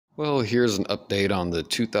Well, here's an update on the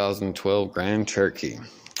 2012 Grand Cherokee.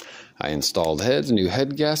 I installed heads, new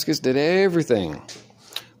head gaskets, did everything.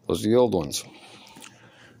 Those are the old ones.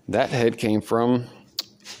 That head came from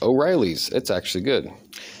O'Reilly's. It's actually good.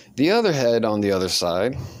 The other head on the other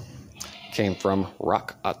side came from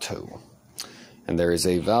Rock Auto. And there is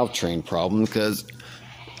a valve train problem because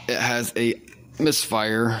it has a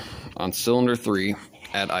misfire on cylinder 3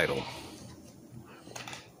 at idle.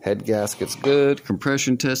 Head gasket's good,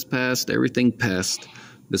 compression test passed, everything passed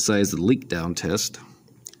besides the leak down test.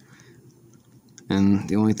 And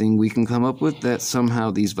the only thing we can come up with that somehow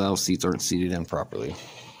these valve seats aren't seated in properly.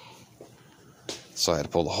 So I had to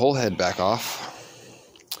pull the whole head back off.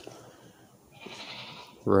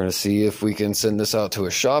 We're going to see if we can send this out to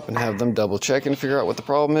a shop and have them double check and figure out what the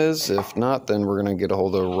problem is. If not, then we're going to get a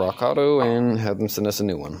hold of Rock Auto and have them send us a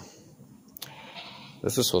new one.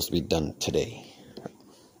 This is supposed to be done today.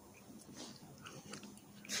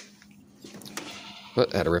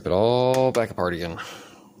 But I had to rip it all back apart again.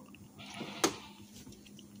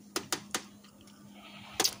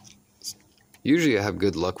 Usually I have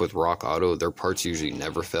good luck with Rock Auto. Their parts usually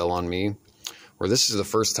never fail on me. Or this is the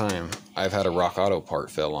first time I've had a Rock Auto part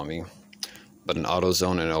fail on me. But an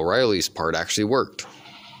AutoZone and O'Reilly's part actually worked.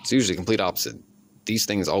 It's usually complete opposite. These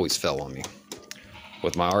things always fell on me.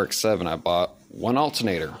 With my RX-7, I bought one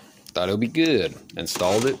alternator. Thought it would be good.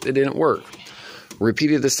 Installed it. It didn't work.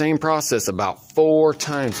 Repeated the same process about 4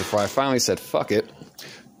 times before I finally said, fuck it.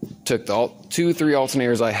 Took the 2-3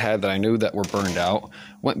 alternators I had that I knew that were burned out.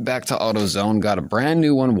 Went back to AutoZone, got a brand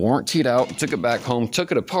new one, warrantied out, took it back home,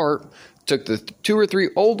 took it apart, took the 2 or 3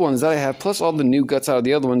 old ones that I have, plus all the new guts out of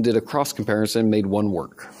the other one, did a cross comparison, made one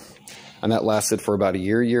work. And that lasted for about a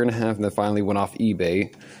year and a half, and then finally went off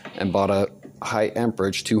eBay and bought a high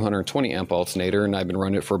amperage 220 amp alternator, and I've been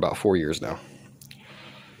running it for about 4 years now.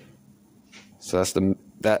 So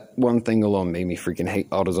that one thing alone made me freaking hate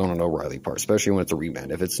AutoZone and O'Reilly parts, especially when it's a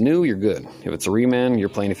reman. If it's new, you're good. If it's a reman, you're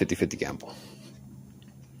playing a 50-50 gamble.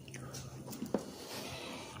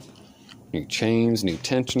 New chains, new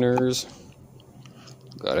tensioners.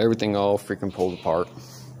 Got everything all freaking pulled apart.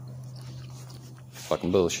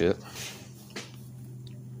 Fucking bullshit.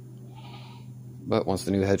 But once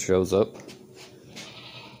the new head shows up,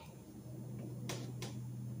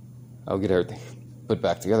 I'll get everything put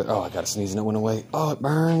back together. Oh, I gotta sneeze and it went away. Oh, it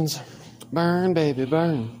burns. Burn, baby,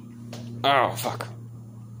 burn. Oh, fuck.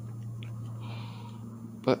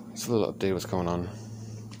 But it's a little update what's going on.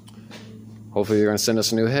 Hopefully they're going to send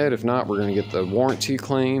us a new head. If not, we're going to get the warranty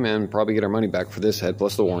claim and probably get our money back for this head,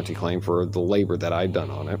 plus the warranty claim for the labor that I've done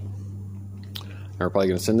on it. And we're probably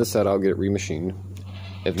going to send this set out, get it remachined.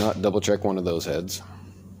 If not, double check one of those heads.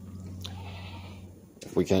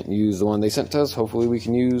 If we can't use the one they sent to us, hopefully we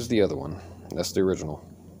can use the other one. That's the original.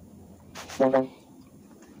 But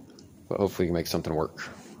hopefully we can make something work.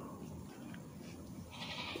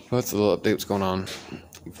 Well, that's a little update what's going on.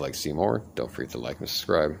 If you'd like to see more, don't forget to like and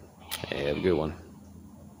subscribe. Have a good one.